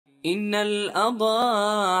إن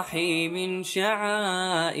الأضاحي من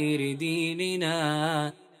شعائر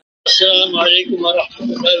ديننا. السلام عليكم ورحمة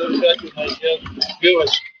الله وبركاته, my dear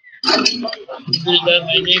viewers. Alhamdulillah,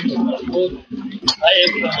 my name is Mahmoud. I am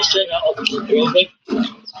from the SANHA office in Joburg.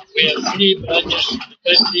 We have 3 branches in the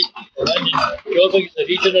country. The one in Joburg is the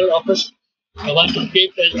regional office. The one in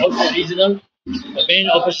Cape Town is also regional. The main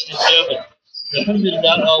office is in Durban.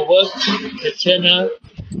 Alhamdulillah, our work at SANHA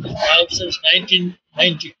is now since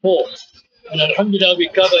 1994. And Alhamdulillah, we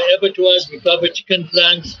cover abattoirs, we cover chicken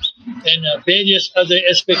plants, and various other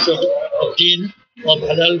aspects of deen, of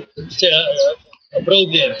halal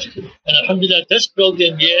programs. And Alhamdulillah, this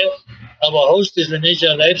program here, our host is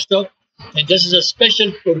Lenasia Livestock, and this is a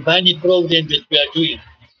special Qurbani program that we are doing.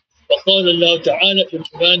 وقال الله تعالى في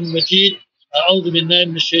القرآن المجيد أعوذ بالله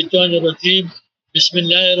من الشيطان الرجيم بسم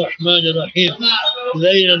الله الرحمن الرحيم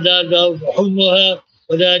لا ينال لحومها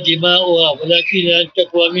ولا دماؤها ولكن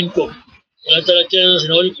التقوى منكم. Allah Ta'ala tells us in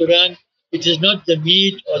the Holy Quran, it is not the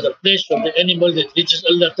meat or the flesh of the animal that reaches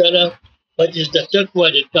Allah Ta'ala, but it is the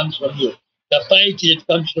taqwa that comes from you, the piety that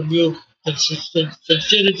comes from you, the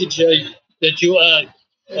sincerity that you are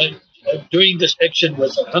doing this action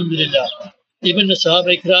with. Alhamdulillah. Even the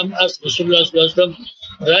Sahaba Ikram asked Rasulullah Sallallahu Alaihi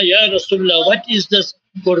Wasallam, Ya Rasulullah, what is this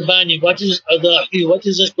Qurbani? What is Adahi? What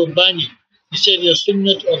is this Qurbani? He said, the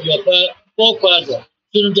sunnah of your forefather,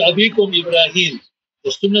 sunnah Abikum Ibrahim,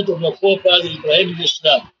 the sunnah of your forefather Ibrahim in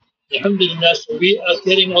Islam. Alhamdulillah, so we are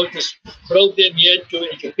carrying out this program here to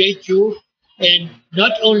educate you, and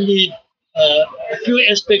not only a few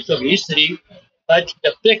aspects of history, but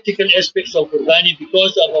the practical aspects of Qurbani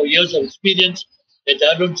because of our years of experience at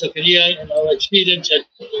Harun Zakaria and our experience at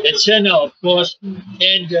SANHA, of course,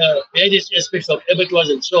 and various aspects of abattoirs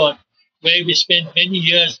and so on, where we spent many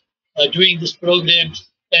years doing these programs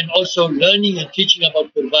and also learning and teaching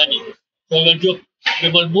about Qurbani. So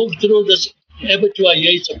we will move through this abattoir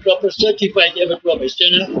here. It's a proper certified abattoir by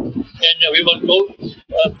SANHA, and we will go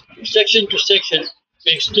section to section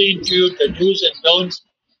to explain to you the do's and don'ts,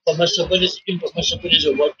 permissibilities, impermissibilities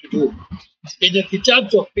of what to do. In the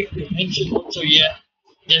kitabs of fiqh we mentioned also here,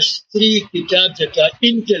 there's 3 kitabs that are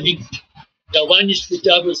interlinked. The one is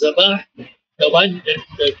kitab al-zabah, the one,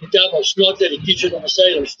 the kitab of slaughter, the teaching on the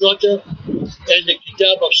side of slaughter, and the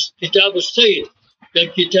kitab al-sayd, the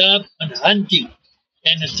kitab on hunting,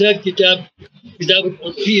 and the third kitab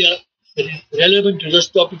al-udhiyah, that is relevant to this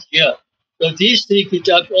topic here. So these 3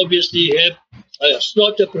 kitabs obviously have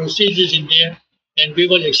slaughter procedures in there, and we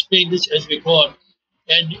will explain this as we go on.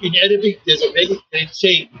 And in Arabic, there's a very great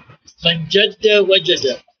saying, Man jadda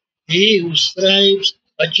wajada, he who strives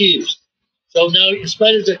achieves. So now, as far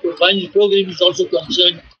as the Qurbani program is also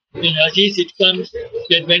concerned, in Hadith it comes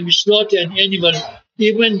that when we slaughter an animal,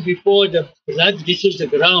 even before the blood reaches the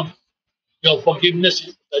ground, your forgiveness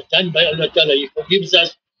is done by Allah Ta'ala. He forgives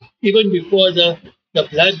us even before the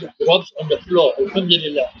blood drops on the floor.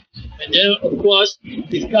 Alhamdulillah. And then, of course,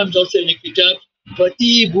 it comes also in the kitab,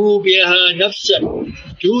 Fatibu biha nafsan.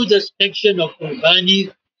 Do this action of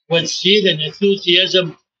Qurbani with zeal and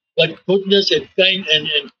enthusiasm, but goodness and kind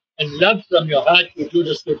and love from your heart to do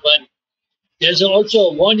this Qurbani. There's also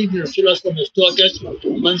a warning that Rasulullah has taught us,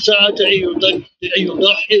 Man sa'ata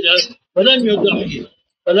ayyudahira, falam yudahi,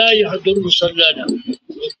 fala yahdur musallana.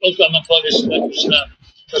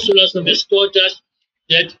 Rasulullah has taught us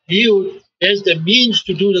that he who has the means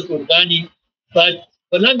to do the Qurbani, but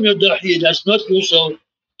فَلَمْ يُضَحِي, does not do so,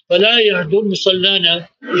 فَلَا يَحْضُرْ مُصَلَّانَا,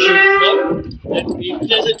 he should not be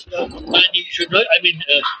present in our Qurbani, he should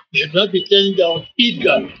not be present in our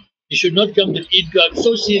Eidgah. He should not come to Eidgah.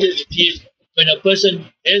 So serious it is when a person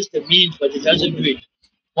has the means but he doesn't do it.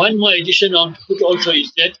 One more addition on put also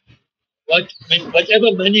is that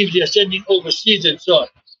whatever money we are sending overseas and so on,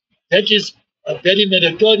 that is very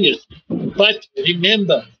meritorious. But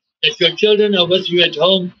remember that your children are with you at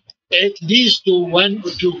home. At least do 1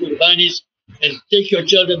 or 2 Qurbanis and take your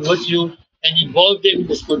children with you and involve them in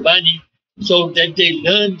this Qurbani so that they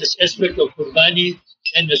learn this aspect of Qurbani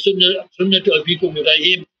and the sunnah to Abikum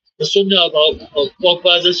Ibrahim, the sunnah of our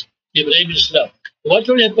forefathers, Ibrahim Islam. What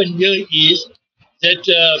will happen here is that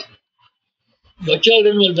your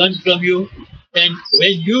children will learn from you, and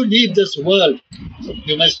when you leave this world,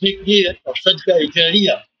 you must make clear of Sadqa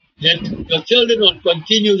Ijariya that your children will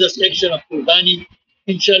continue this action of Qurbani.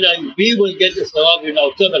 Inshallah, we will get the sawab in our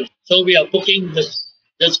qabr. So we are booking this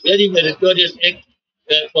very meritorious act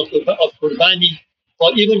of Qurbani,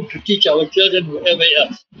 or even to teach our children, whoever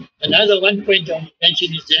else. Another one point I want to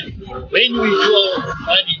mention is that when we do our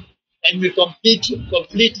Qurbani and we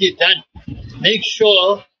completely done, make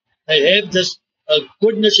sure I have this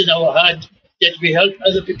goodness in our heart that we help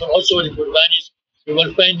other people also with Qurbanis. You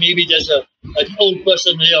will find maybe there's an old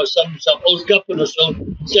person there or some old couple or so.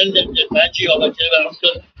 Tell them that Maji or whatever,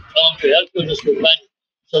 uncle, I want to help you with this Qurbani.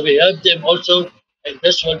 So we help them also, and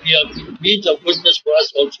this will be a means of goodness for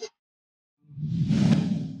us also.